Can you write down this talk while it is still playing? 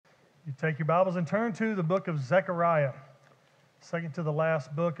You take your Bibles and turn to the book of Zechariah, second to the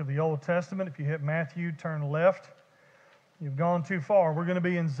last book of the Old Testament. If you hit Matthew, turn left. You've gone too far. We're going to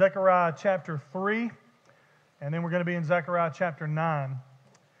be in Zechariah chapter 3, and then we're going to be in Zechariah chapter 9.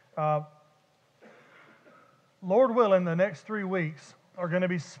 Lord willing, the next 3 weeks are going to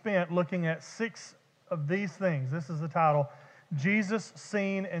be spent looking at 6 of these things. This is the title, Jesus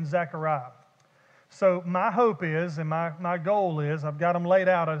Seen in Zechariah. So my hope is, and my goal is, I've got them laid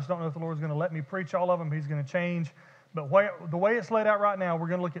out. I just don't know if the Lord's going to let me preach all of them. He's going to change. But the way it's laid out right now, we're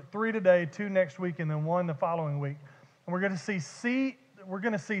going to look at 3 today, 2 next week, and then 1 the following week. And we're going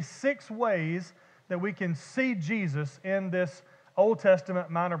to see 6 ways that we can see Jesus in this Old Testament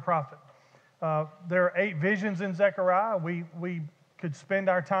minor prophet. There are 8 visions in Zechariah. We could spend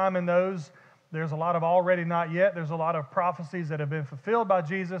our time in those. There's a lot of already not yet. There's a lot of prophecies that have been fulfilled by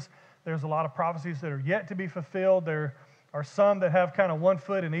Jesus. There's a lot of prophecies that are yet to be fulfilled. There are some that have kind of one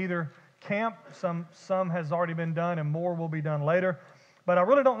foot in either camp. Some has already been done, and more will be done later. But I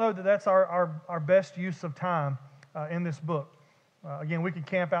really don't know that that's our best use of time in this book. Again, we could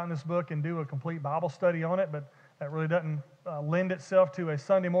camp out in this book and do a complete Bible study on it, but that really doesn't lend itself to a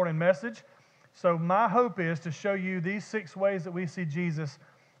Sunday morning message. So my hope is to show you these 6 ways that we see Jesus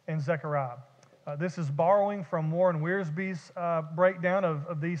in Zechariah. This is borrowing from Warren Wiersbe's breakdown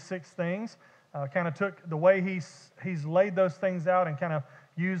of these 6 things. Kind of took the way he's laid those things out and kind of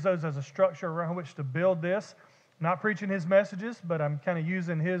used those as a structure around which to build this. Not preaching his messages, but I'm kind of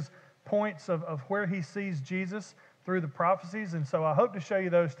using his points of where he sees Jesus through the prophecies. And so I hope to show you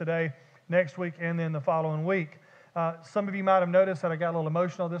those today, next week, and then the following week. Some of you might have noticed that I got a little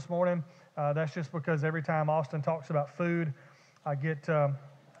emotional this morning. That's just because every time Austin talks about food, I get...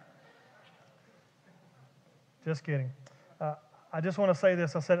 Just kidding. I just want to say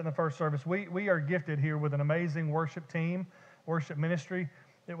this. I said it in the first service. We are gifted here with an amazing worship team, worship ministry.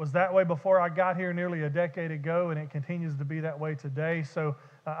 It was that way before I got here nearly a decade ago, and it continues to be that way today. So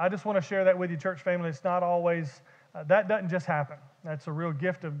I just want to share that with you, church family. It's not always, that doesn't just happen. That's a real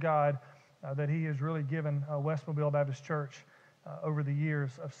gift of God that He has really given West Mobile Baptist Church over the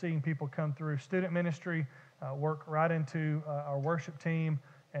years of seeing people come through student ministry, work right into our worship team,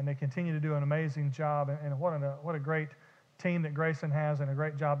 and they continue to do an amazing job. And what a great team that Grayson has, and a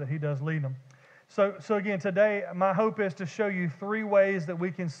great job that he does leading them. So again, today, my hope is to show you 3 ways that we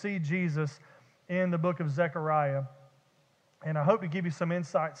can see Jesus in the book of Zechariah. And I hope to give you some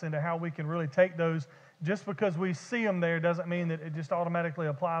insights into how we can really take those. Just because we see them there doesn't mean that it just automatically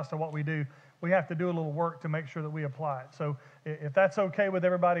applies to what we do. We have to do a little work to make sure that we apply it. So if that's okay with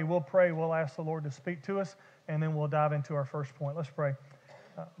everybody, we'll pray. We'll ask the Lord to speak to us, and then we'll dive into our first point. Let's pray.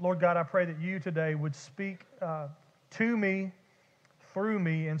 Lord God, I pray that you today would speak to me, through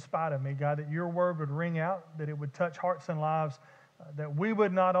me, in spite of me. God, that your word would ring out, that it would touch hearts and lives, that we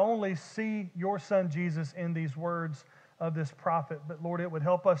would not only see your son Jesus in these words of this prophet, but Lord, it would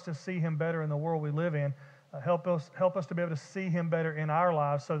help us to see him better in the world we live in. Help us to be able to see him better in our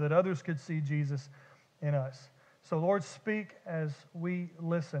lives so that others could see Jesus in us. So Lord, speak as we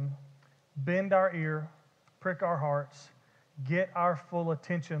listen. Bend our ear, prick our hearts, get our full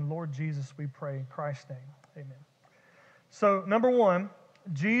attention. Lord Jesus, we pray in Christ's name. Amen. So, number 1,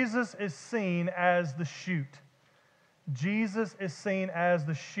 Jesus is seen as the shoot. Jesus is seen as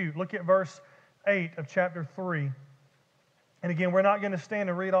the shoot. Look at verse 8 of chapter 3. And again, we're not going to stand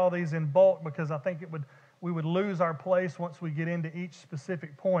and read all these in bulk because I think we would lose our place once we get into each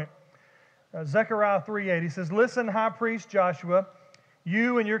specific point. Zechariah 3:8, he says, "Listen, high priest Joshua,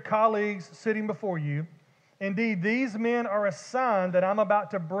 you and your colleagues sitting before you, indeed, these men are a sign that I'm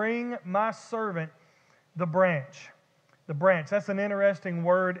about to bring my servant, the branch." The branch, that's an interesting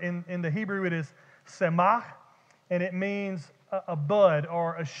word. In the Hebrew, it is semach, and it means a bud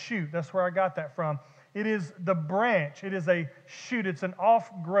or a shoot. That's where I got that from. It is the branch. It is a shoot. It's an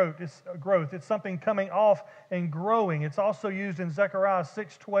off-growth. It's growth. It's something coming off and growing. It's also used in Zechariah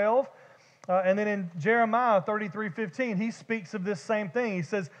 6:12. And then in Jeremiah 33:15, he speaks of this same thing. He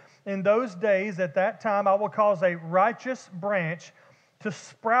says, "In those days, at that time, I will cause a righteous branch to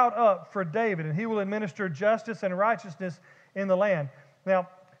sprout up for David, and he will administer justice and righteousness in the land." Now,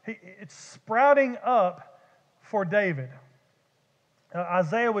 it's sprouting up for David.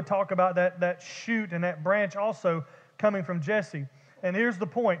 Isaiah would talk about that shoot and that branch also coming from Jesse. And here's the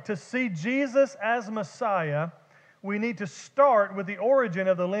point. To see Jesus as Messiah, we need to start with the origin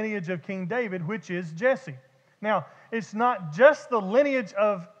of the lineage of King David, which is Jesse. Now, it's not just the lineage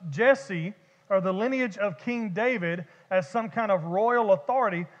of Jesse or the lineage of King David as some kind of royal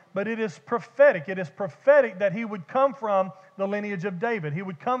authority, but it is prophetic. It is prophetic that he would come from the lineage of David. He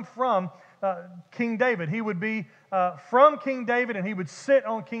would come from King David. He would be from King David, and he would sit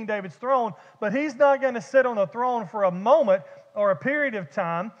on King David's throne. But he's not going to sit on the throne for a moment or a period of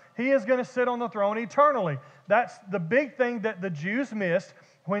time. He is going to sit on the throne eternally. That's the big thing that the Jews missed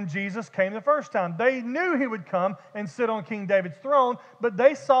when Jesus came the first time. They knew he would come and sit on King David's throne, but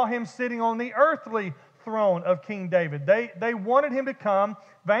they saw him sitting on the earthly throne of King David. They wanted him to come,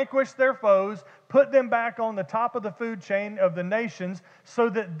 vanquish their foes, put them back on the top of the food chain of the nations so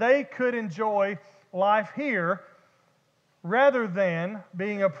that they could enjoy life here rather than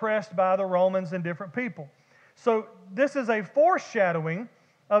being oppressed by the Romans and different people. So this is a foreshadowing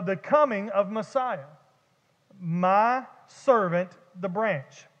of the coming of Messiah. My servant, the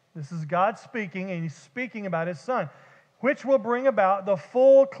branch. This is God speaking, and he's speaking about his son, which will bring about the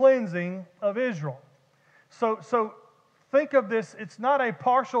full cleansing of Israel. So think of this. It's not a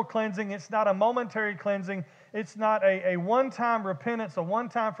partial cleansing. It's not a momentary cleansing. It's not a one-time repentance, a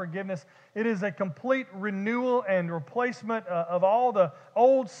one-time forgiveness. It is a complete renewal and replacement of all the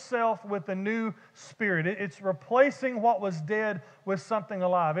old self with the new spirit. It's replacing what was dead with something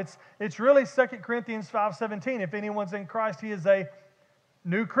alive. It's really 2 Corinthians 5:17. If anyone's in Christ, he is a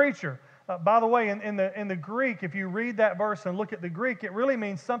new creature. By the way, in the Greek, if you read that verse and look at the Greek, it really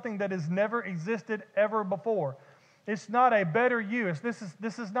means something that has never existed ever before. It's not a better you.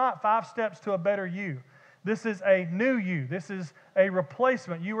 This is not 5 steps to a better you. This is a new you. This is a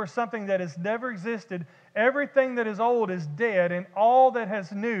replacement. You are something that has never existed. Everything that is old is dead, and all that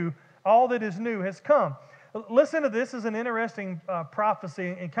is new has come. Listen to this. This is an interesting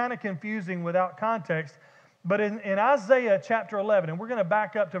prophecy and kind of confusing without context. But in Isaiah chapter 11, and we're going to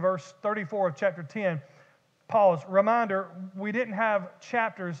back up to verse 34 of chapter 10, pause. Reminder, we didn't have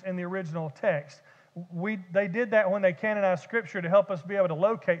chapters in the original text. They did that when they canonized Scripture to help us be able to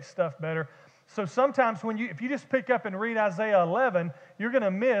locate stuff better. So sometimes if you just pick up and read Isaiah 11, you're going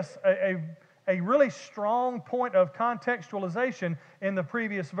to miss a really strong point of contextualization in the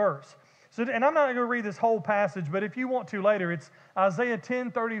previous verse. So, and I'm not going to read this whole passage, but if you want to later, it's Isaiah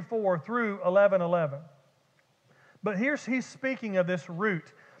 10:34 through 11:11. But he's speaking of this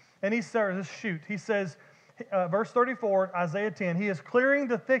root, and he says, this shoot. He says, verse 34, Isaiah 10, he is clearing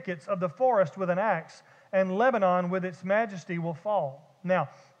the thickets of the forest with an axe, and Lebanon with its majesty will fall. Now,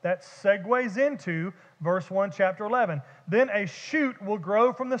 that segues into verse 1, chapter 11. Then a shoot will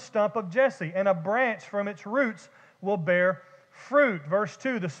grow from the stump of Jesse, and a branch from its roots will bear fruit. Verse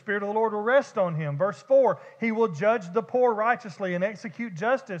 2, the Spirit of the Lord will rest on him. Verse 4, he will judge the poor righteously and execute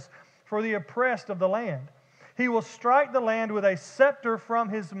justice for the oppressed of the land. He will strike the land with a scepter from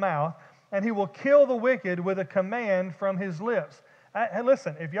his mouth, and he will kill the wicked with a command from his lips. Hey,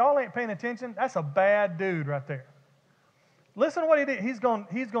 listen, if y'all ain't paying attention, that's a bad dude right there. Listen to what he did. He's going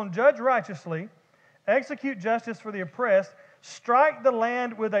to judge righteously, execute justice for the oppressed, strike the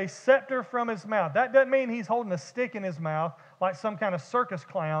land with a scepter from his mouth. That doesn't mean he's holding a stick in his mouth like some kind of circus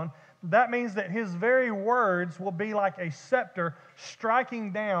clown. That means that his very words will be like a scepter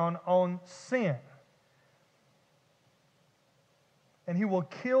striking down on sin. And he will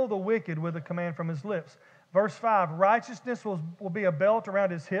kill the wicked with a command from his lips. Verse 5, righteousness will be a belt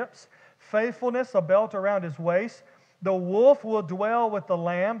around his hips, faithfulness a belt around his waist. The wolf will dwell with the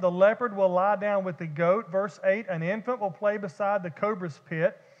lamb, the leopard will lie down with the goat. Verse 8, an infant will play beside the cobra's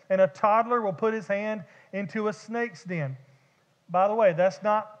pit, and a toddler will put his hand into a snake's den. By the way, that's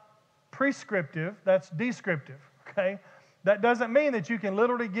not prescriptive, that's descriptive, okay? That doesn't mean that you can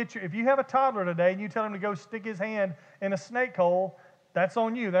literally if you have a toddler today and you tell him to go stick his hand in a snake hole, that's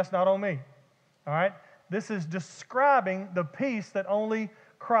on you, that's not on me, all right? This is describing the peace that only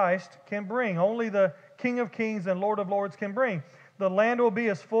Christ can bring, only the King of Kings and Lord of Lords can bring. The land will be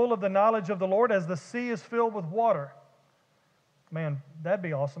as full of the knowledge of the Lord as the sea is filled with water. Man, that'd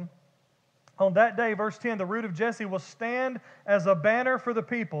be awesome. On that day, verse 10, the root of Jesse will stand as a banner for the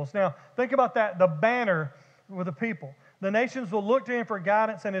peoples. Now, think about that, the banner with the people. The nations will look to him for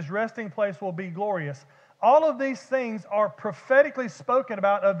guidance, and his resting place will be glorious. All of these things are prophetically spoken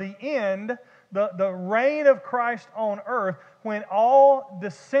about of the end, the reign of Christ on earth, when all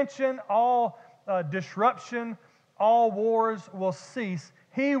dissension, all disruption, all wars will cease.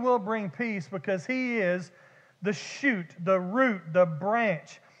 He will bring peace because he is the shoot, the root, the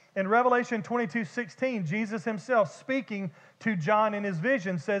branch. In Revelation 22:16, Jesus himself, speaking to John in his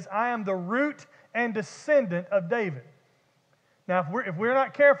vision, says, I am the root and descendant of David. Now, if we're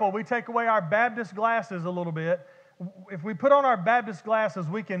not careful, we take away our Baptist glasses a little bit. If we put on our Baptist glasses,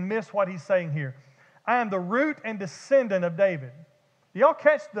 we can miss what he's saying here. I am the root and descendant of David. Do y'all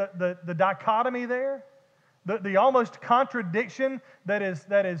catch the dichotomy there? The almost contradiction that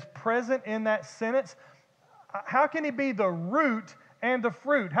is present in that sentence? How can he be the root and the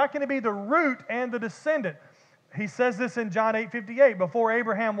fruit? How can he be the root and the descendant? He says this in John 8:58, before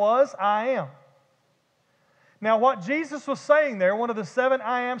Abraham was, I am. Now, what Jesus was saying there, one of the 7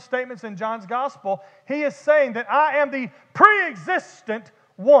 I am statements in John's gospel, he is saying that I am the pre-existent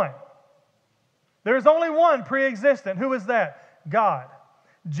one. There's only one pre-existent. Who is that? God.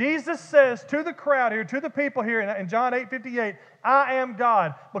 Jesus says to the crowd here, to the people here in John 8:58, I am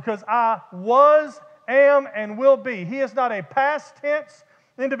God, because I was, am, and will be. He is not a past tense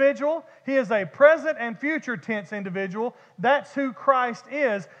individual. He is a present and future tense individual. That's who Christ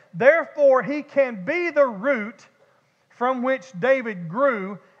is. Therefore, he can be the root from which David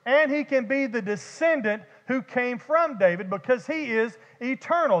grew, and he can be the descendant who came from David, because he is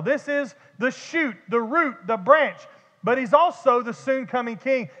eternal. This is the shoot, the root, the branch. But he's also the soon-coming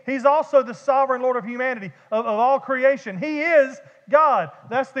king. He's also the sovereign Lord of humanity, of all creation. He is God.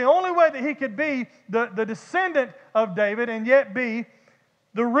 That's the only way that he could be the descendant of David and yet be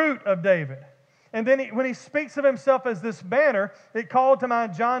the root of David. And then when he speaks of himself as this banner, it called to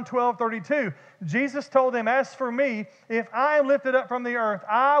mind John 12:32. Jesus told them, as for me, if I am lifted up from the earth,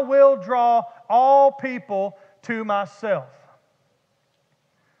 I will draw all people to myself.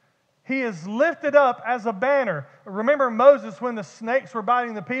 He is lifted up as a banner. Remember Moses when the snakes were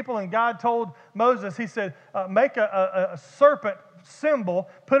biting the people and God told Moses, he said, make a serpent symbol,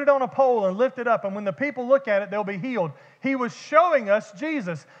 put it on a pole and lift it up, and when the people look at it, they'll be healed. He was showing us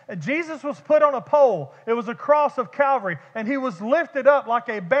Jesus. Jesus was put on a pole. It was a cross of Calvary, and he was lifted up like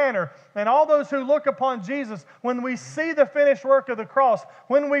a banner. And all those who look upon Jesus, when we see the finished work of the cross,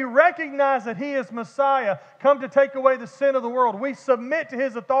 when we recognize that he is Messiah, come to take away the sin of the world, we submit to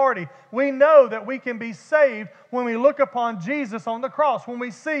his authority. We know that we can be saved when we look upon Jesus on the cross, when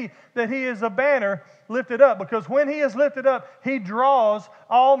we see that he is a banner lifted up, because when he is lifted up, he draws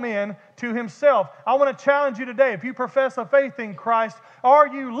all men to himself. I want to challenge you today, if you profess a faith in Christ, are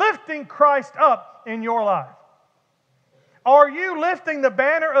you lifting Christ up in your life? Are you lifting the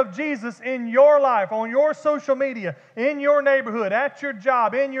banner of Jesus in your life, on your social media, in your neighborhood, at your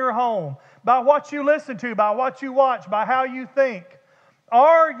job, in your home, by what you listen to, by what you watch, by how you think?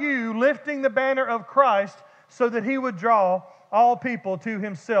 Are you lifting the banner of Christ so that he would draw all people to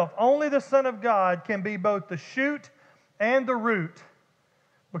himself? Only the Son of God can be both the shoot and the root,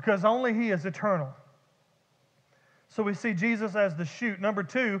 because only he is eternal. So we see Jesus as the shoot. Number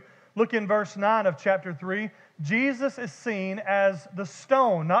 2, look in verse 9 of chapter 3. Jesus is seen as the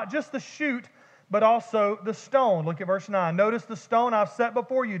stone, not just the shoot, but also the stone. Look at verse 9. Notice the stone I've set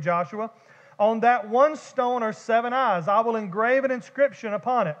before you, Joshua. On that one stone are 7 eyes. I will engrave an inscription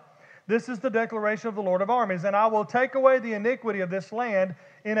upon it. This is the declaration of the Lord of armies. And I will take away the iniquity of this land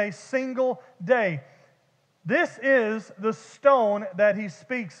in a single day. This is the stone that he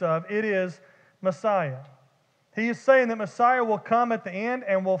speaks of. It is Messiah. He is saying that Messiah will come at the end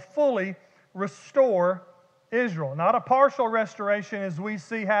and will fully restore Israel. Not a partial restoration as we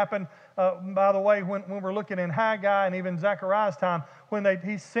see happen, by the way, when we're looking in Haggai and even Zechariah's time, when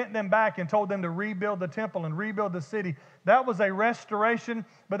he sent them back and told them to rebuild the temple and rebuild the city. That was a restoration,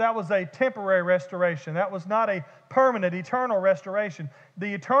 but that was a temporary restoration. That was not a permanent, eternal restoration.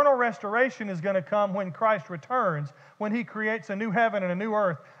 The eternal restoration is going to come when Christ returns, when he creates a new heaven and a new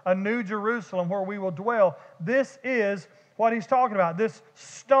earth, a new Jerusalem where we will dwell. This is what he's talking about, this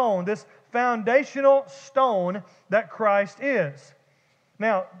stone, this foundational stone that Christ is.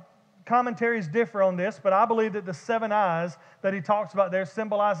 Now, commentaries differ on this, but I believe that the 7 eyes that he talks about there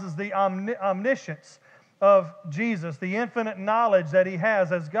symbolizes the omniscience of Jesus, the infinite knowledge that he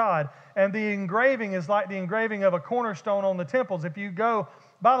has as God. And the engraving is like the engraving of a cornerstone on the temples. If you go,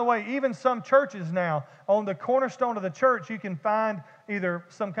 by the way, even some churches now, on the cornerstone of the church, you can find either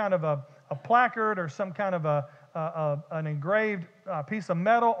some kind of a placard or some kind of an engraved piece of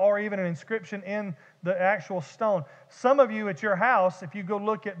metal, or even an inscription in the actual stone. Some of you at your house, if you go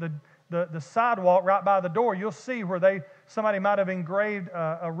look at the sidewalk right by the door, you'll see where somebody might have engraved,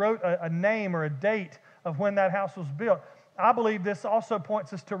 wrote a name or a date of when that house was built. I believe this also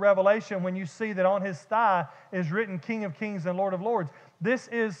points us to Revelation when you see that on his thigh is written King of Kings and Lord of Lords. This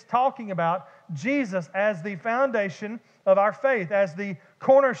is talking about Jesus as the foundation of our faith, as the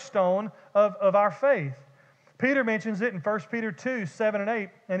cornerstone of our faith. Peter mentions it in 1 Peter 2, 7 and 8,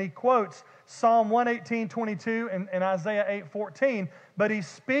 and he quotes Psalm 118:22 and Isaiah 8:14, but he's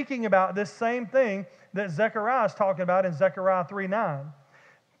speaking about this same thing that Zechariah is talking about in Zechariah 3:9.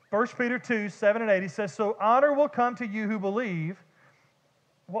 1 Peter 2, 7 and 8, he says, so honor will come to you who believe.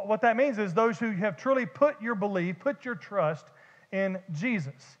 What that means is those who have truly put your belief, put your trust in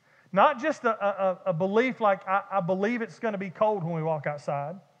Jesus. Not just a belief like, I believe it's going to be cold when we walk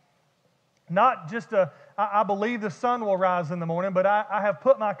outside. Not just I believe the sun will rise in the morning, but I have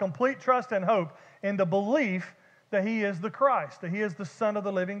put my complete trust and hope in the belief that He is the Christ, that He is the Son of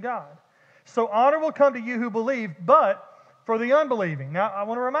the living God. So honor will come to you who believe, but for the unbelieving. Now, I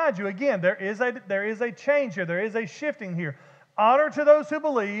want to remind you again, there is a change here. There is a shifting here. Honor to those who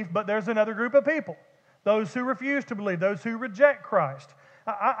believe, but there's another group of people. Those who refuse to believe, those who reject Christ.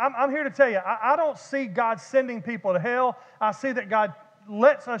 I'm here to tell you, I don't see God sending people to hell. I see that God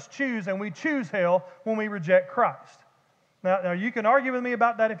lets us choose, and we choose hell when we reject Christ. Now, you can argue with me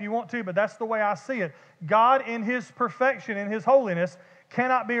about that if you want to, but that's the way I see it. God, in His perfection, in His holiness,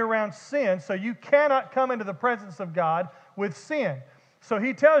 cannot be around sin, so you cannot come into the presence of God with sin. So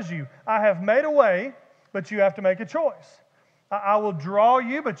He tells you, I have made a way, but you have to make a choice. I will draw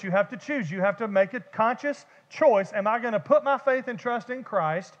you, but you have to choose. You have to make a conscious choice. Am I going to put my faith and trust in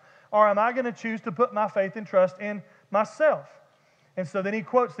Christ, or am I going to choose to put my faith and trust in myself? And so then he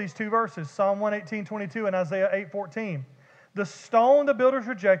quotes these two verses, Psalm 118:22 and Isaiah 8:14. The stone the builders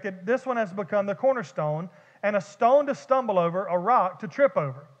rejected, this one has become the cornerstone, and a stone to stumble over, a rock to trip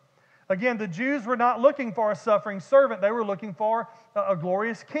over. Again, the Jews were not looking for a suffering servant. They were looking for a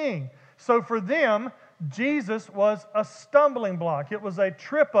glorious king. So for them, Jesus was a stumbling block. It was a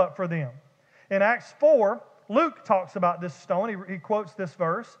trip up for them. In Acts 4, Luke talks about this stone. He quotes this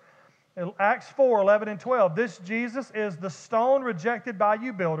verse. In Acts 4:11 and 12, this Jesus is the stone rejected by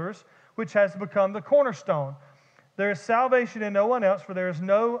you builders, which has become the cornerstone. There is salvation in no one else, for there is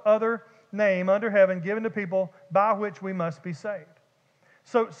no other name under heaven given to people by which we must be saved.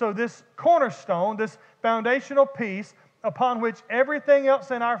 So this cornerstone, this foundational piece upon which everything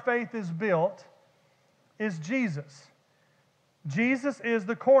else in our faith is built, is Jesus. Jesus is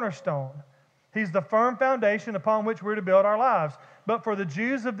the cornerstone. He's the firm foundation upon which we're to build our lives. But for the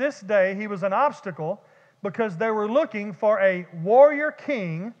Jews of this day, He was an obstacle because they were looking for a warrior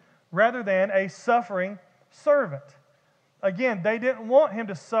king rather than a suffering servant. Again, they didn't want Him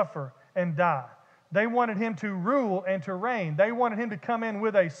to suffer and die. They wanted Him to rule and to reign. They wanted Him to come in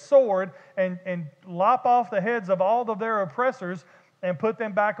with a sword and lop off the heads of all of their oppressors and put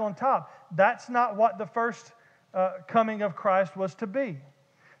them back on top. That's not what the first coming of Christ was to be.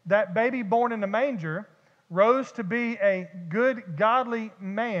 That baby born in the manger rose to be a good, godly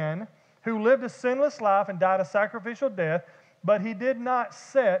man who lived a sinless life and died a sacrificial death, but He did not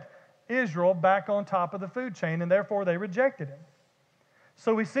set Israel back on top of the food chain, and therefore they rejected Him.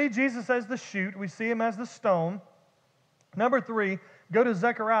 So we see Jesus as the shoot. We see Him as the stone. Number 3, go to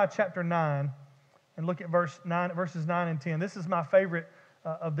Zechariah chapter 9 and look at verses 9 and 10. This is my favorite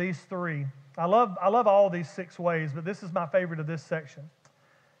of these 3. I love all these 6 ways, but this is my favorite of this section.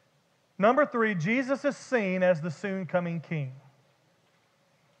 Number 3, Jesus is seen as the soon coming King.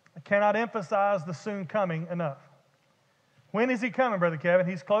 I cannot emphasize the soon coming enough. When is He coming, Brother Kevin?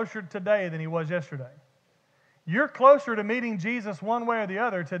 He's closer today than He was yesterday. You're closer to meeting Jesus one way or the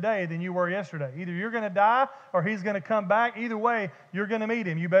other today than you were yesterday. Either you're going to die or He's going to come back. Either way, you're going to meet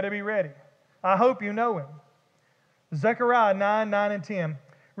Him. You better be ready. I hope you know Him. Zechariah 9 and 10.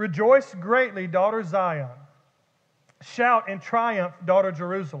 Rejoice greatly, daughter Zion. Shout in triumph, daughter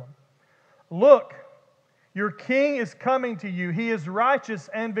Jerusalem. Look, your king is coming to you. He is righteous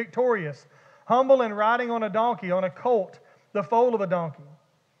and victorious, humble and riding on a donkey, on a colt, the foal of a donkey.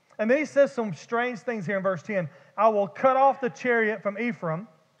 And then he says some strange things here in verse 10. I will cut off the chariot from Ephraim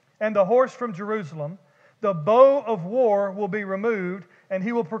and the horse from Jerusalem. The bow of war will be removed, and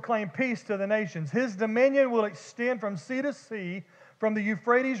He will proclaim peace to the nations. His dominion will extend from sea to sea, from the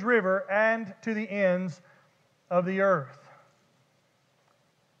Euphrates River and to the ends of the earth.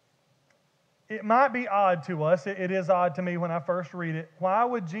 It might be odd to us. It is odd to me when I first read it. Why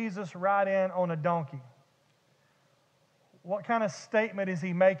would Jesus ride in on a donkey? What kind of statement is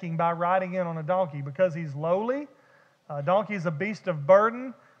He making by riding in on a donkey? Because He's lowly? A donkey is a beast of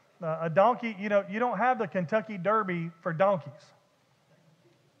burden. A donkey, you don't have the Kentucky Derby for donkeys.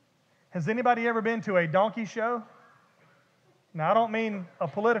 Has anybody ever been to a donkey show? Now, I don't mean a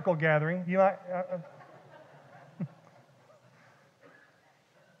political gathering. You might...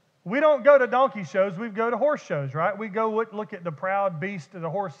 We don't go to donkey shows, we go to horse shows, right? We go look at the proud beast the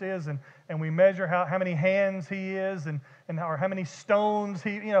horse is, and we measure how many hands he is, or how many stones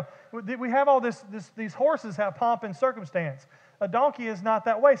he, we have all these horses have pomp and circumstance. A donkey is not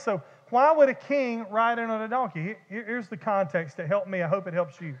that way. So why would a king ride in on a donkey? Here's the context that helped me. I hope it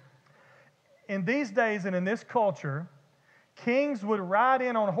helps you. In these days and in this culture, kings would ride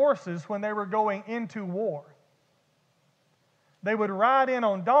in on horses when they were going into war. They would ride in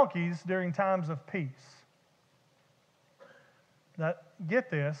on donkeys during times of peace. Now,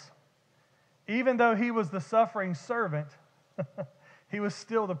 get this. Even though He was the suffering servant, he was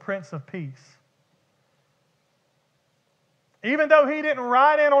still the Prince of Peace. Even though he didn't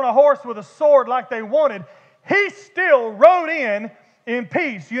ride in on a horse with a sword like they wanted, he still rode in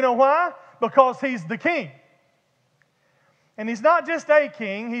peace. You know why? Because he's the king. And he's not just a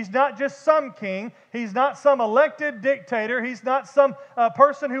king. He's not just some king. He's not some elected dictator. He's not some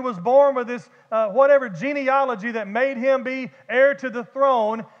person who was born with this whatever genealogy that made him be heir to the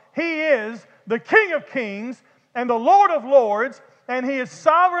throne. He is the King of Kings and the Lord of Lords, and he is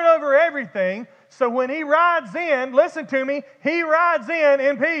sovereign over everything. So when he rides in, listen to me, he rides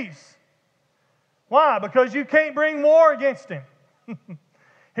in peace. Why? Because you can't bring war against him.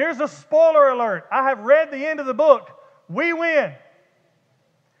 Here's a spoiler alert. I have read the end of the book. We win.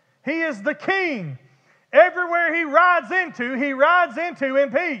 He is the king. Everywhere he rides into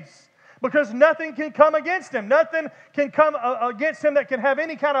in peace. Because nothing can come against him. Nothing can come against him that can have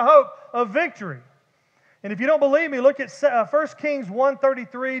any kind of hope of victory. And if you don't believe me, look at 1 Kings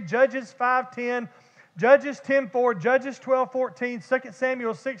 1:33, Judges 5:10, Judges 10:4, Judges 12:14, 2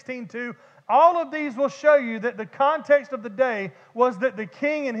 Samuel 16:2. All of these will show you that the context of the day was that the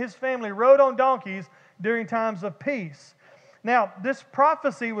king and his family rode on donkeys during times of peace. Now, this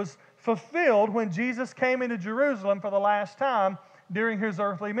prophecy was fulfilled when Jesus came into Jerusalem for the last time during his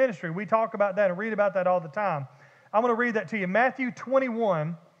earthly ministry. We talk about that and read about that all the time. I'm going to read that to you. Matthew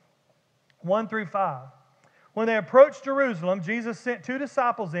 21, 1 through 5. When they approached Jerusalem, Jesus sent 2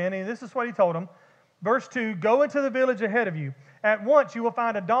 disciples in, and this is what he told them. Verse 2, "Go into the village ahead of you. At once you will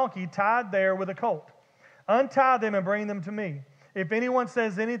find a donkey tied there with a colt. Untie them and bring them to me. If anyone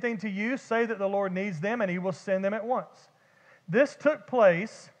says anything to you, say that the Lord needs them, and he will send them at once." This took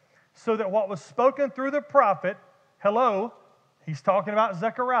place so that what was spoken through the prophet, he's talking about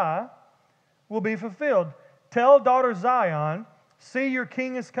Zechariah, will be fulfilled. "Tell daughter Zion, see your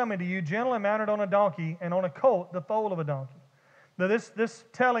king is coming to you, gentle and mounted on a donkey, and on a colt, the foal of a donkey." Now this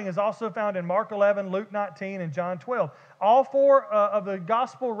telling is also found in Mark 11, Luke 19, and John 12. All 4 of the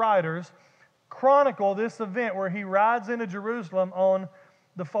gospel writers chronicle this event where he rides into Jerusalem on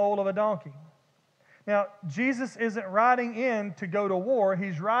the foal of a donkey. Now, Jesus isn't riding in to go to war.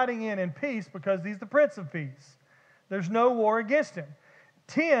 He's riding in peace because he's the Prince of Peace. There's no war against him.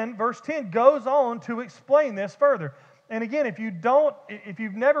 Verse 10 goes on to explain this further. And again, if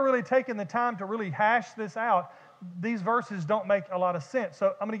you've never really taken the time to really hash this out, these verses don't make a lot of sense.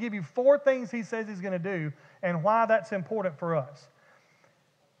 So I'm going to give you 4 things he says he's going to do and why that's important for us.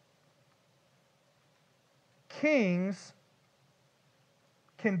 Kings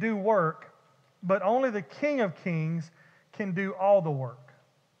can do work, but only the King of Kings can do all the work.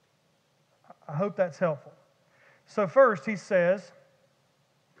 I hope that's helpful. So first he says,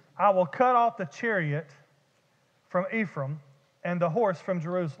 "I will cut off the chariot from Ephraim and the horse from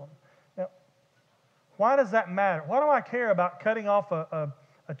Jerusalem." Now, why does that matter? Why do I care about cutting off a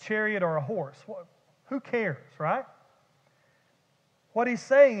chariot or a horse? Who cares, right? What he's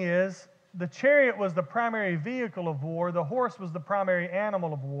saying is, the chariot was the primary vehicle of war. The horse was the primary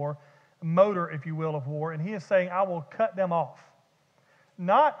animal of war, motor, if you will, of war. And he is saying, I will cut them off.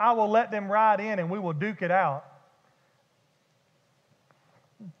 Not, I will let them ride in and we will duke it out.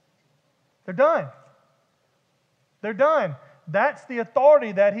 They're done. They're done. That's the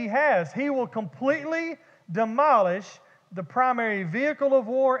authority that he has. He will completely demolish the primary vehicle of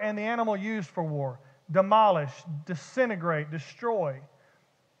war and the animal used for war. Demolish, disintegrate, destroy.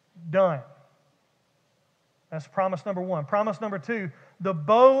 Done. That's promise number 1. Promise number 2, the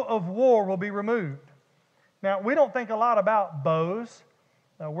bow of war will be removed. Now, we don't think a lot about bows.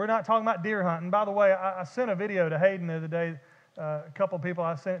 We're not talking about deer hunting. By the way, I sent a video to Hayden the other day, a couple of people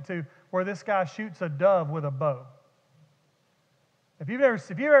I sent it to, where this guy shoots a dove with a bow. If you've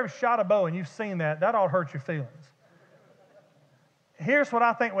ever shot a bow and you've seen that ought to hurt your feelings. Here's what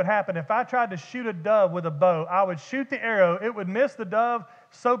I think would happen. If I tried to shoot a dove with a bow, I would shoot the arrow. It would miss the dove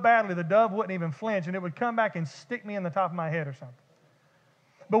so badly the dove wouldn't even flinch, and it would come back and stick me in the top of my head or something.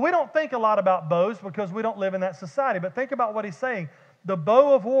 But we don't think a lot about bows because we don't live in that society. But think about what he's saying. The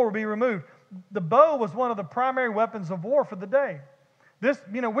bow of war will be removed. The bow was one of the primary weapons of war for the day.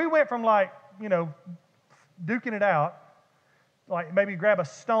 We went from duking it out, like maybe grab a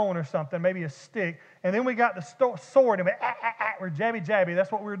stone or something, maybe a stick, and then we got the sword and we're jabby.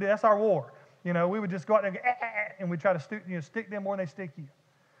 That's what we were doing. That's our war. We would just go out there and we try to stick them more than they stick you.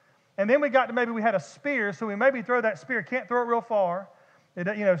 And then we got to maybe we had a spear, so we maybe throw that spear. Can't throw it real far.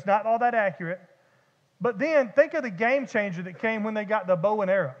 It's not all that accurate. But then think of the game changer that came when they got the bow and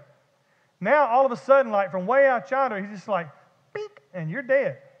arrow. Now all of a sudden, like from way out yonder, he's just like, beep, and you're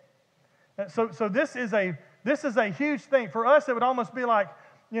dead. So this is a huge thing. For us, it would almost be like,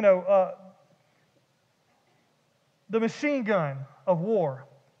 The machine gun of war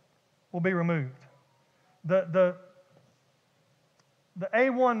will be removed. The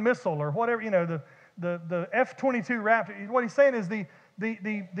A-1 missile or whatever, the F-22 Raptor, what he's saying is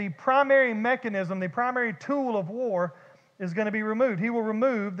the primary mechanism, the primary tool of war is going to be removed. He will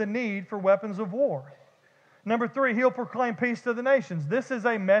remove the need for weapons of war. Number 3, he'll proclaim peace to the nations. This is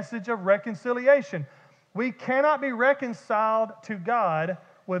a message of reconciliation. We cannot be reconciled to God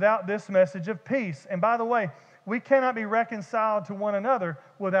without this message of peace. And by the way, we cannot be reconciled to one another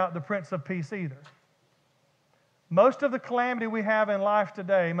without the Prince of Peace either. Most of the calamity we have in life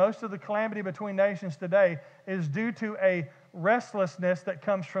today, most of the calamity between nations today is due to a restlessness that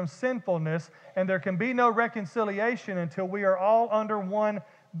comes from sinfulness, and there can be no reconciliation until we are all under one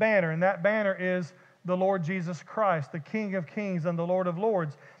banner, and that banner is the Lord Jesus Christ, the King of Kings and the Lord of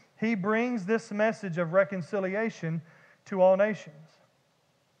Lords. He brings this message of reconciliation to all nations.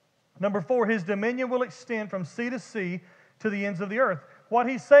 Number 4, his dominion will extend from sea to sea to the ends of the earth. What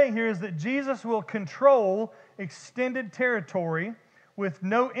he's saying here is that Jesus will control extended territory with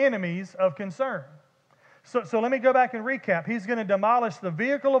no enemies of concern. So let me go back and recap. He's going to demolish the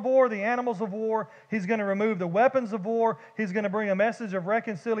vehicle of war, the animals of war. He's going to remove the weapons of war. He's going to bring a message of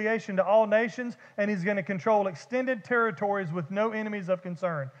reconciliation to all nations, and he's going to control extended territories with no enemies of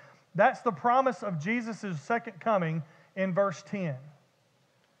concern. That's the promise of Jesus' second coming in verse 10.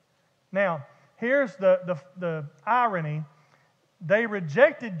 Now, here's the irony. They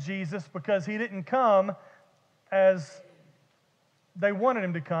rejected Jesus because he didn't come as they wanted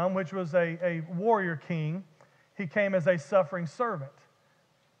him to come, which was a warrior king. He came as a suffering servant.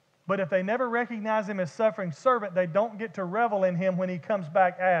 But if they never recognize him as suffering servant, they don't get to revel in him when he comes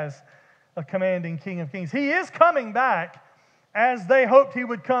back as a commanding King of Kings. He is coming back as they hoped he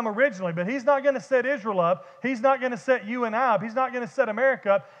would come originally, but he's not going to set Israel up. He's not going to set you and I up. He's not going to set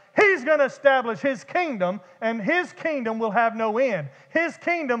America up. He's going to establish his kingdom, and his kingdom will have no end. His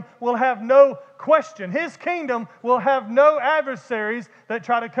kingdom will have no question. His kingdom will have no adversaries that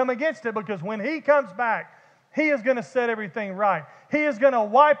try to come against it, because when he comes back, he is going to set everything right. He is going to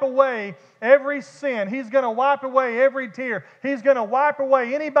wipe away every sin. He's going to wipe away every tear. He's going to wipe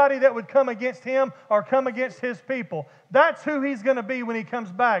away anybody that would come against him or come against his people. That's who he's going to be when he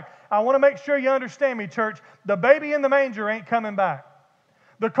comes back. I want to make sure you understand me, church. The baby in the manger ain't coming back.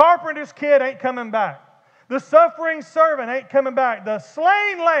 The carpenter's kid ain't coming back. The suffering servant ain't coming back. The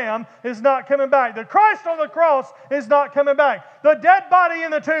slain lamb is not coming back. The Christ on the cross is not coming back. The dead body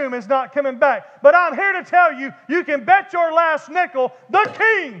in the tomb is not coming back. But I'm here to tell you, you can bet your last nickel, the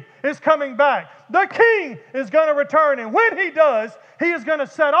King is coming back. The King is going to return. And when he does, he is going to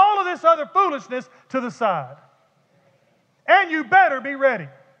set all of this other foolishness to the side. And you better be ready.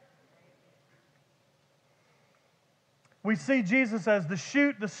 We see Jesus as the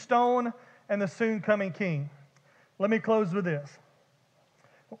shoot, the stone, and the soon-coming King. Let me close with this.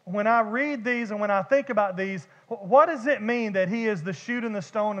 When I read these and when I think about these, what does it mean that he is the shoot and the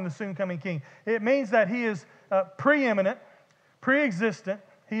stone and the soon-coming King? It means that he is preeminent, pre-existent,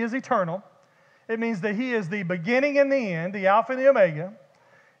 he is eternal. It means that he is the beginning and the end, the Alpha and the Omega.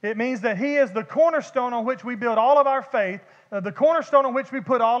 It means that he is the cornerstone on which we build all of our faith, the cornerstone on which we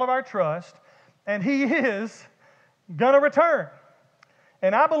put all of our trust, and he is going to return.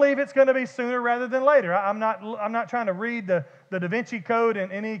 And I believe it's going to be sooner rather than later. I'm not trying to read the Da Vinci Code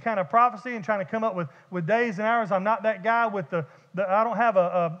and any kind of prophecy and trying to come up with days and hours. I'm not that guy with I don't have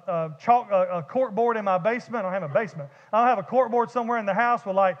a cork board in my basement. I don't have a basement. I don't have a cork board somewhere in the house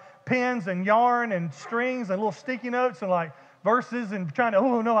with like pens and yarn and strings and little sticky notes and like verses and trying to,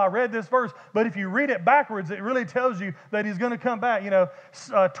 oh no, I read this verse. But if you read it backwards, it really tells you that he's going to come back.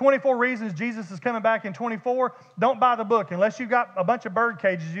 24 reasons Jesus is coming back in 24. Don't buy the book. Unless you've got a bunch of bird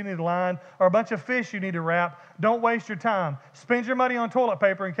cages you need to line or a bunch of fish you need to wrap, don't waste your time. Spend your money on toilet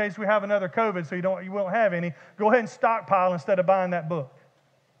paper in case we have another COVID so you won't have any. Go ahead and stockpile instead of buying that book.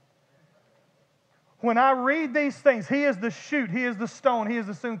 When I read these things, he is the shoot, he is the stone, he is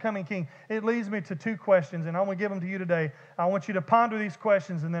the soon-coming King. It leads me to 2 questions, and I want to give them to you today. I want you to ponder these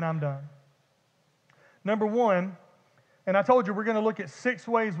questions, and then I'm done. Number 1, and I told you we're going to look at 6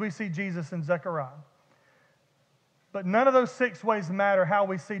 ways we see Jesus in Zechariah. But none of those 6 ways matter how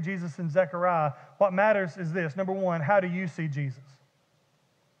we see Jesus in Zechariah. What matters is this. Number 1, how do you see Jesus?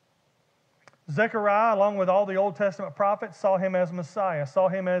 Zechariah, along with all the Old Testament prophets, saw him as Messiah, saw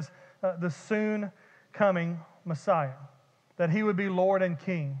him as the soon-coming Messiah, that he would be Lord and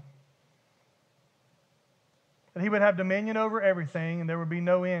King, that he would have dominion over everything and there would be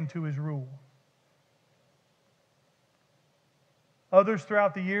no end to his rule. Others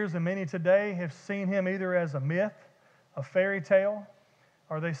throughout the years, and many today, have seen him either as a myth, a fairy tale,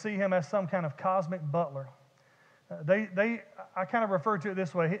 or they see him as some kind of cosmic butler. I kind of refer to it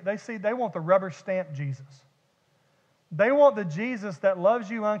this way. They want the rubber stamp Jesus. They want the Jesus that loves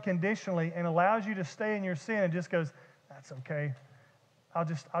you unconditionally and allows you to stay in your sin and just goes, that's okay. I'll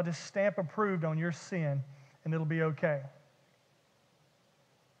just stamp approved on your sin and it'll be okay.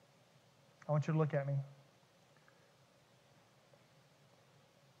 I want you to look at me.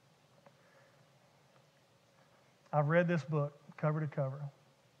 I've read this book cover to cover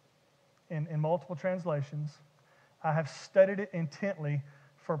in multiple translations. I have studied it intently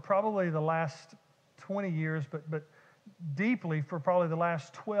for probably the last 20 years, but deeply for probably the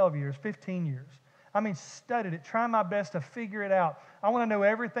last 12 years, 15 years. I mean, studied it, trying my best to figure it out. I want to know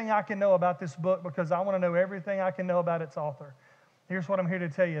everything I can know about this book because I want to know everything I can know about its author. Here's what I'm here to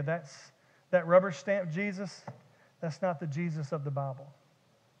tell you. That rubber stamp Jesus, that's not the Jesus of the Bible.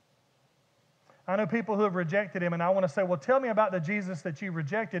 I know people who have rejected him, and I want to say, well, tell me about the Jesus that you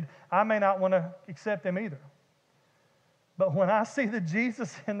rejected. I may not want to accept him either. But when I see the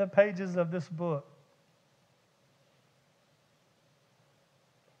Jesus in the pages of this book,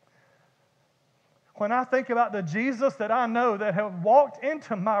 when I think about the Jesus that I know that had walked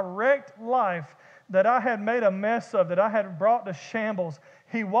into my wrecked life, that I had made a mess of, that I had brought to shambles,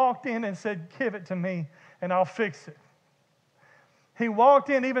 he walked in and said, give it to me and I'll fix it. He walked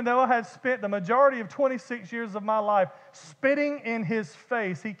in, even though I had spent the majority of 26 years of my life spitting in his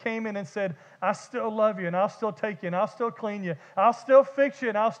face, he came in and said, I still love you and I'll still take you and I'll still clean you. I'll still fix you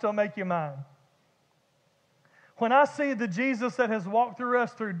and I'll still make you mine. When I see the Jesus that has walked through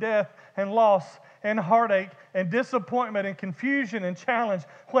us through death and loss and heartache and disappointment and confusion and challenge,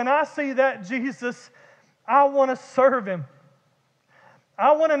 when I see that Jesus, I want to serve him.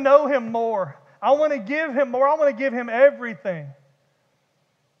 I want to know him more. I want to give him more. I want to give him everything.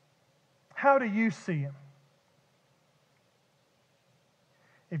 How do you see him?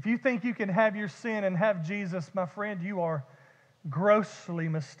 If you think you can have your sin and have Jesus, my friend, you are grossly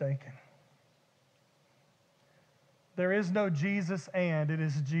mistaken. There is no Jesus and, it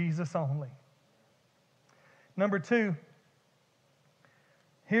is Jesus only. Number 2,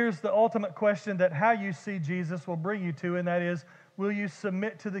 here's the ultimate question that how you see Jesus will bring you to, and that is, will you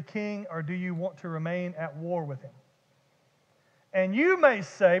submit to the King or do you want to remain at war with him? And you may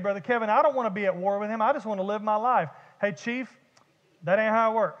say, Brother Kevin, I don't want to be at war with him. I just want to live my life. Hey, Chief, that ain't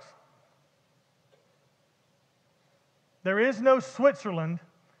how it works. There is no Switzerland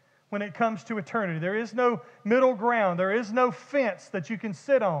when it comes to eternity. There is no middle ground. There is no fence that you can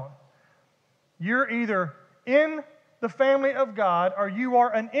sit on. You're either in the family of God or you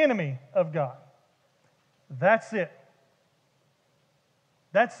are an enemy of God. That's it.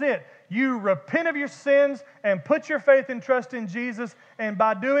 That's it. You repent of your sins and put your faith and trust in Jesus, and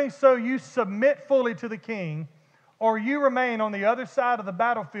by doing so, you submit fully to the King, or you remain on the other side of the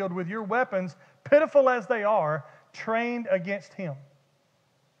battlefield with your weapons, pitiful as they are, trained against him.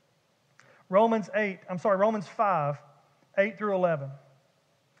 Romans 5, 8 through 11.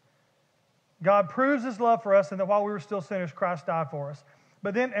 God proves his love for us, and that while we were still sinners, Christ died for us.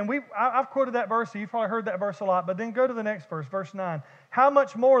 But then, I've quoted that verse, so you've probably heard that verse a lot, but then go to the next verse, verse 9. How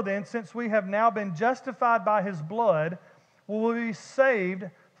much more then, since we have now been justified by his blood, will we be saved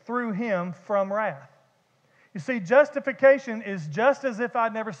through him from wrath? You see, justification is just as if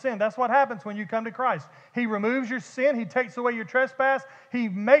I'd never sinned. That's what happens when you come to Christ. He removes your sin. He takes away your trespass. He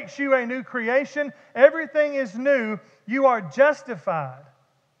makes you a new creation. Everything is new. You are justified.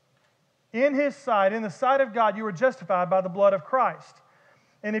 In his sight, in the sight of God, you are justified by the blood of Christ.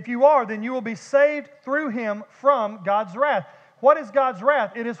 And if you are, then you will be saved through him from God's wrath. What is God's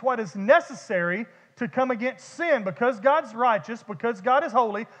wrath? It is what is necessary to come against sin. Because God's righteous, because God is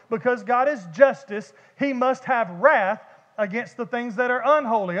holy, because God is justice, he must have wrath against the things that are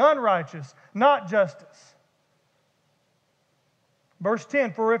unholy, unrighteous, not justice. Verse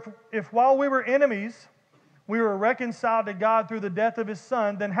 10, for if while we were enemies, we were reconciled to God through the death of his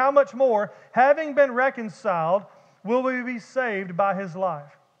Son, then how much more, having been reconciled, will we be saved by his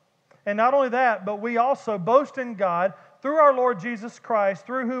life? And not only that, but we also boast in God through our Lord Jesus Christ,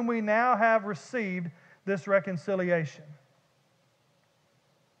 through whom we now have received this reconciliation.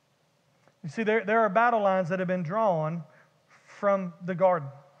 You see, there are battle lines that have been drawn from the garden.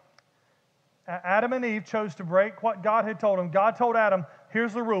 Adam and Eve chose to break what God had told them. God told Adam,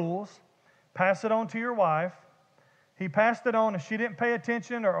 here's the rules. Pass it on to your wife. He passed it on, and she didn't pay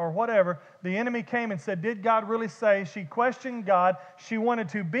attention or whatever. The enemy came and said, did God really say? She questioned God. She wanted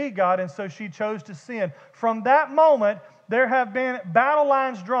to be God, and so she chose to sin. From that moment, there have been battle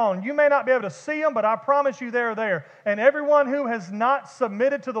lines drawn. You may not be able to see them, but I promise you they're there. And everyone who has not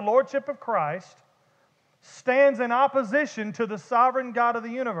submitted to the lordship of Christ stands in opposition to the sovereign God of the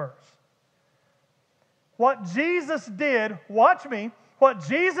universe. What Jesus did, watch me, what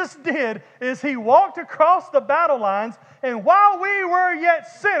Jesus did is He walked across the battle lines, and while we were yet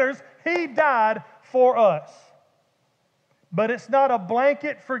sinners, He died for us. But it's not a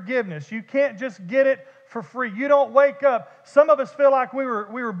blanket forgiveness. You can't just get it for free. You don't wake up. Some of us feel like we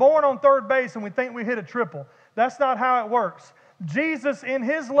were born on third base and we think we hit a triple. That's not how it works. Jesus, in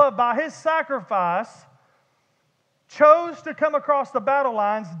His love, by His sacrifice, chose to come across the battle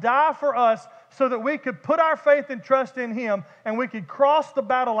lines, die for us, so that we could put our faith and trust in Him and we could cross the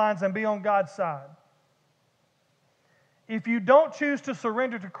battle lines and be on God's side. If you don't choose to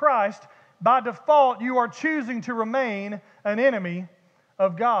surrender to Christ, by default, you are choosing to remain an enemy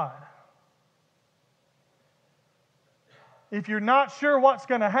of God. If you're not sure what's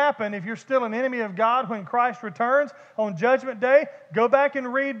going to happen, if you're still an enemy of God when Christ returns on Judgment Day, go back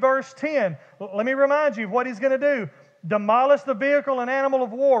and read verse 10. Let me remind you of what He's going to do. Demolish the vehicle and animal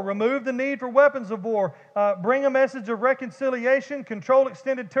of war, remove the need for weapons of war, bring a message of reconciliation, control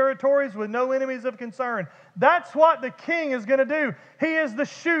extended territories with no enemies of concern. That's what the king is going to do. He is the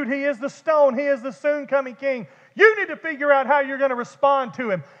shoot, He is the stone, He is the soon coming king. You need to figure out how you're going to respond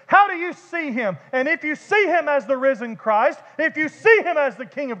to Him. How do you see Him? And if you see Him as the risen Christ, if you see Him as the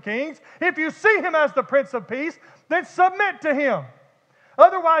King of Kings, if you see Him as the Prince of Peace, then submit to Him.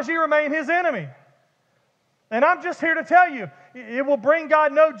 Otherwise, you remain His enemy. And I'm just here to tell you, it will bring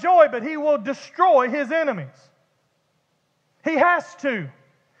God no joy, but He will destroy His enemies. He has to.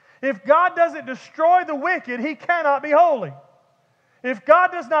 If God doesn't destroy the wicked, He cannot be holy. If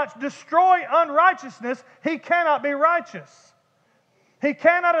God does not destroy unrighteousness, He cannot be righteous. He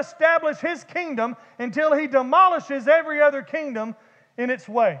cannot establish His kingdom until He demolishes every other kingdom in its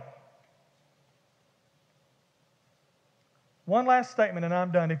way. One last statement and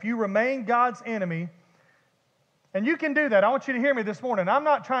I'm done. If you remain God's enemy, and you can do that. I want you to hear me this morning. I'm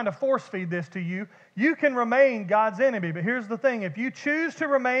not trying to force feed this to you. You can remain God's enemy. But here's the thing. If you choose to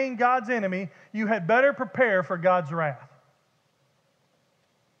remain God's enemy, you had better prepare for God's wrath.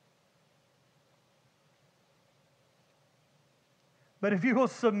 But if you will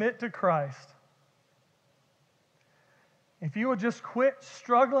submit to Christ, if you will just quit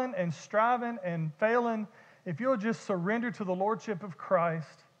struggling and striving and failing, if you will just surrender to the Lordship of Christ,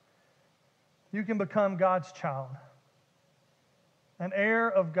 you can become God's child, an heir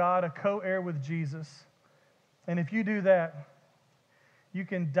of God, a co-heir with Jesus. And if you do that, you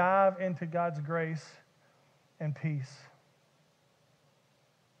can dive into God's grace and peace.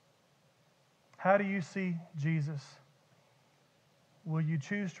 How do you see Jesus? Will you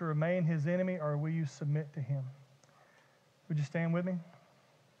choose to remain His enemy, or will you submit to Him? Would you stand with me?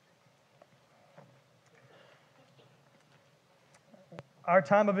 Our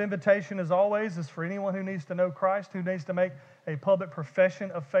time of invitation, as always, is for anyone who needs to know Christ, who needs to make a public profession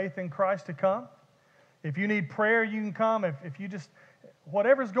of faith in Christ, to come. If you need prayer, you can come. If you just,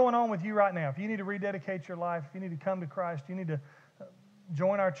 whatever's going on with you right now, if you need to rededicate your life, if you need to come to Christ, you need to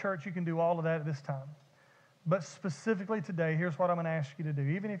join our church, you can do all of that at this time. But specifically today, here's what I'm going to ask you to do.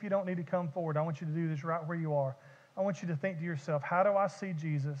 Even if you don't need to come forward, I want you to do this right where you are. I want you to think to yourself, how do I see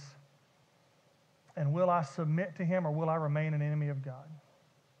Jesus? And will I submit to Him, or will I remain an enemy of God?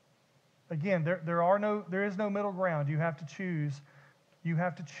 Again, there is no middle ground. You have to choose. You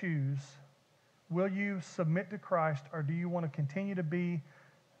have to choose. Will you submit to Christ, or do you want to continue to be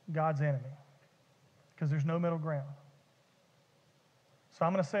God's enemy? Because there's no middle ground. So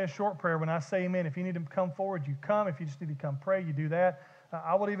I'm going to say a short prayer. When I say amen, if you need to come forward, you come. If you just need to come pray, you do that.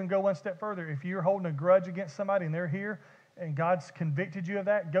 I will even go one step further. If you're holding a grudge against somebody and they're here and God's convicted you of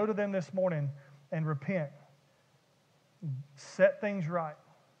that, go to them this morning and repent. Set things right.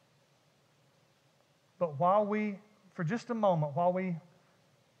 But for just a moment, while we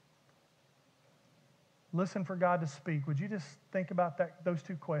listen for God to speak, would you just think about those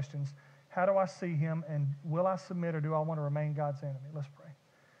two questions? How do I see Him, and will I submit, or do I want to remain God's enemy? Let's pray.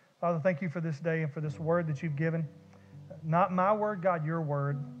 Father, thank you for this day and for this word that you've given. Not my word, God, your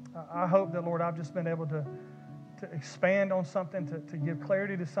word. I hope that, Lord, I've just been able to expand on something, to give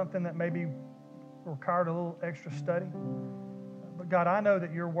clarity to something that maybe required a little extra study. But God, I know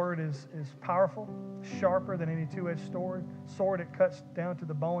that your word is powerful, sharper than any two-edged sword. It cuts down to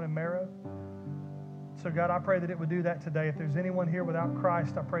the bone and marrow. So God, I pray that it would do that today. If there's anyone here without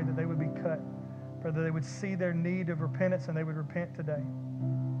Christ, I pray that they would be cut. I pray that they would see their need of repentance and they would repent today.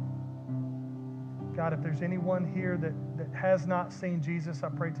 God, if there's anyone here that has not seen Jesus, I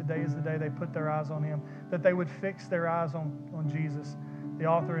pray today is the day they put their eyes on Him, that they would fix their eyes on Jesus, the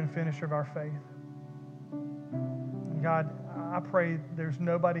author and finisher of our faith. And God, I pray there's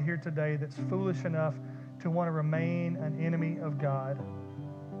nobody here today that's foolish enough to want to remain an enemy of God.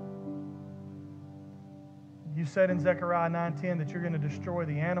 You said in Zechariah 9:10 that you're going to destroy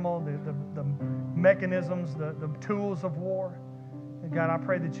the animal, the mechanisms, the tools of war. And God, I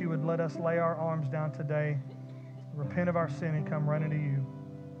pray that you would let us lay our arms down today, repent of our sin, and come running to you.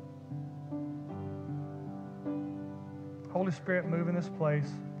 Holy Spirit, move in this place.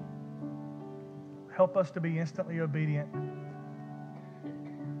 Help us to be instantly obedient.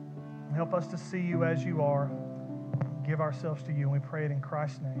 Help us to see you as you are. Give ourselves to you, and we pray it in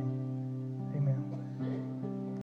Christ's name.